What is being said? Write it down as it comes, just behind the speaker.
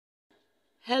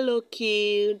Hello,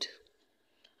 kid.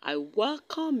 I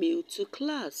welcome you to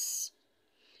class.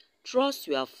 Trust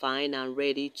you are fine and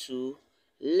ready to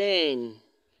learn.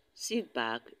 Sit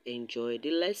back, enjoy the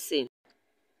lesson.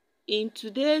 In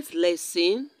today's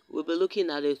lesson, we'll be looking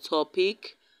at the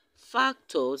topic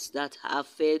factors that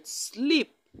affect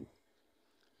sleep.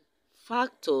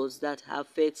 Factors that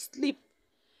affect sleep.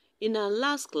 In our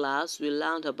last class, we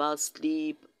learned about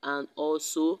sleep and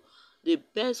also the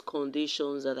best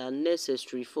conditions that are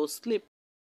necessary for sleep.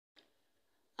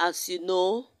 As you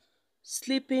know,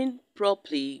 sleeping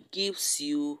properly gives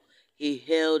you a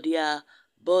healthier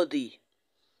body.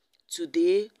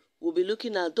 Today, we'll be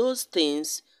looking at those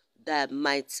things that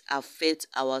might affect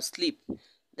our sleep,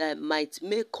 that might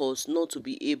make us not to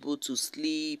be able to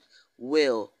sleep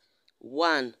well.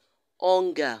 1.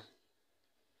 Hunger.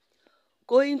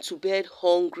 Going to bed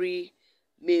hungry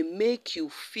may make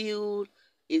you feel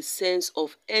a sense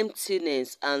of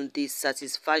emptiness and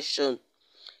dissatisfaction.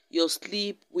 Your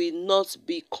sleep will not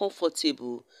be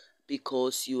comfortable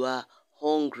because you are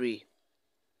hungry.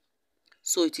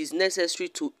 So it is necessary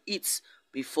to eat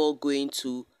before going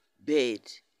to bed.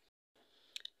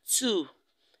 2.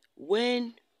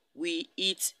 When we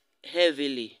eat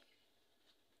heavily.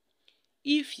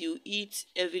 If you eat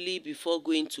heavily before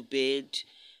going to bed,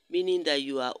 meaning that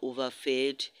you are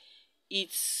overfed,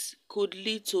 it could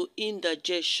lead to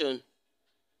indigestion.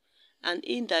 And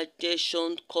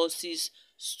indigestion causes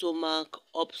stomach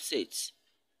upset.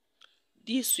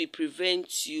 This will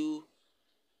prevent you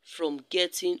from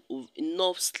getting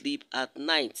enough sleep at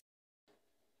night.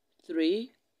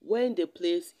 3. When the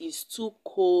place is too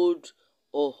cold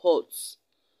or hot.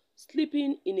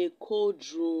 Sleeping in a cold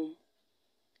room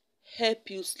helps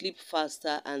you sleep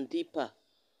faster and deeper.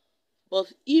 But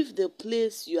if the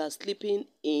place you are sleeping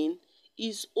in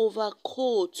is over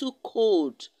cold, too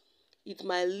cold, it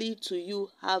might lead to you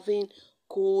having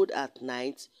cold at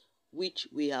night, which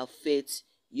will affect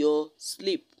your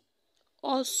sleep.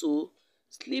 Also,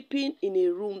 sleeping in a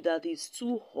room that is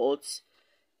too hot,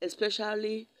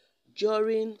 especially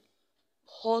during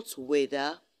hot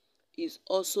weather, is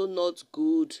also not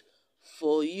good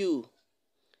for you,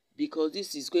 because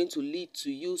this is going to lead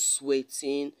to you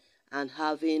sweating and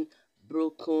having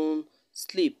broken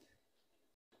sleep.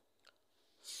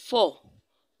 4.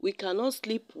 We cannot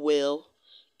sleep well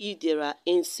if there are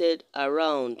insects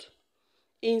around.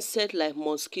 Insects like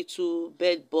mosquito,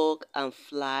 bedbug, and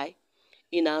fly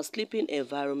in our sleeping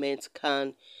environment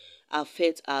can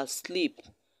affect our sleep.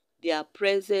 Their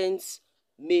presence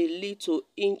may lead to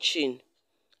itching,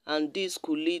 and this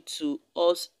could lead to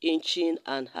us itching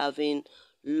and having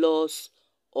loss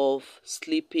of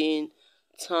sleeping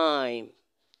time.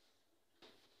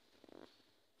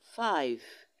 5.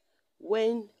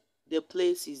 When the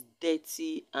place is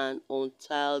dirty and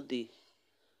untidy,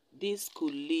 this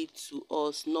could lead to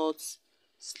us not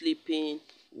sleeping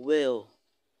well.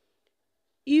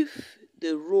 If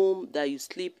the room that you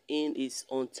sleep in is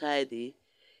untidy,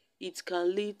 it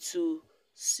can lead to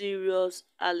serious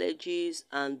allergies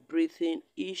and breathing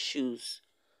issues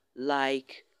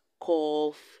like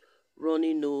cough,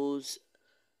 runny nose,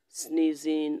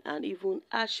 sneezing, and even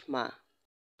asthma.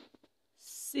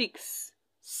 6.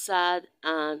 Sad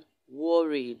and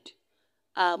worried.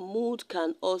 Our mood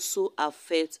can also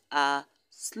affect our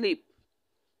sleep.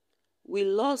 We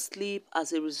lost sleep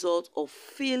as a result of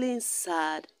feeling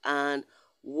sad and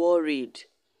worried,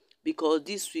 because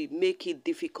this will make it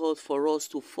difficult for us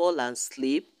to fall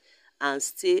asleep and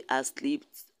stay asleep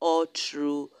all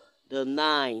through the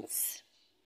night.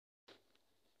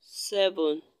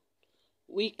 7.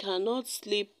 We cannot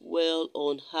sleep well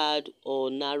on hard or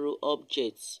narrow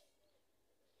objects.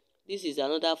 This is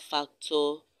another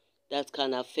factor that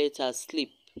can affect our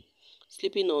sleep.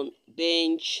 Sleeping on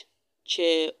bench,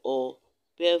 chair, or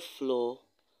bed floor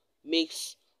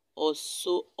makes us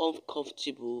so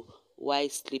uncomfortable while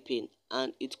sleeping,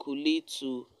 and it could lead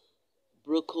to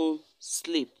broken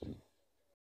sleep.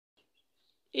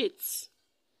 8.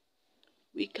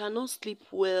 We cannot sleep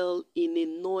well in a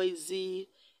noisy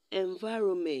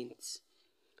environment.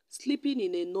 Sleeping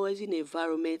in a noisy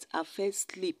environment affects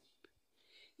sleep.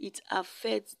 It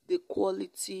affects the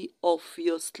quality of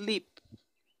your sleep.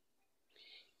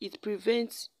 It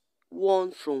prevents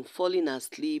one from falling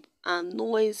asleep, and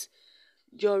noise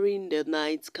during the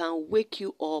night can wake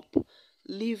you up,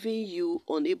 leaving you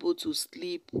unable to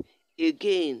sleep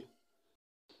again.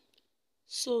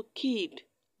 So kid,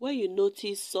 when you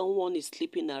notice someone is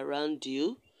sleeping around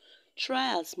you,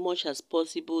 try as much as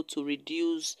possible to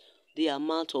reduce the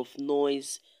amount of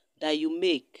noise that you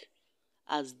make,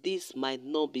 as this might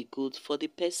not be good for the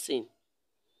person.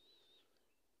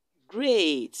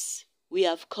 Grades. We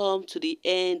have come to the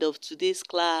end of today's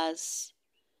class.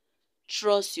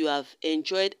 Trust you have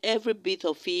enjoyed every bit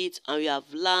of it and you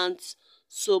have learned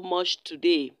so much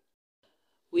today.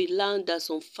 We learned that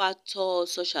some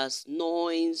factors such as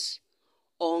noise,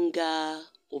 hunger,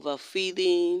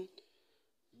 overfeeding,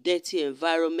 dirty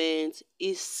environment,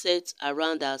 insects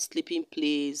around our sleeping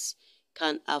place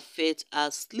can affect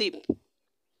our sleep.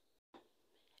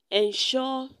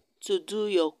 Ensure to do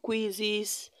your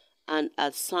quizzes and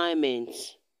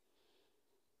assignments.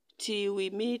 Till we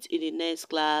meet in the next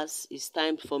class, it's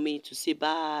time for me to say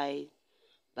bye.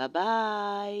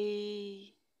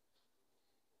 Bye-bye.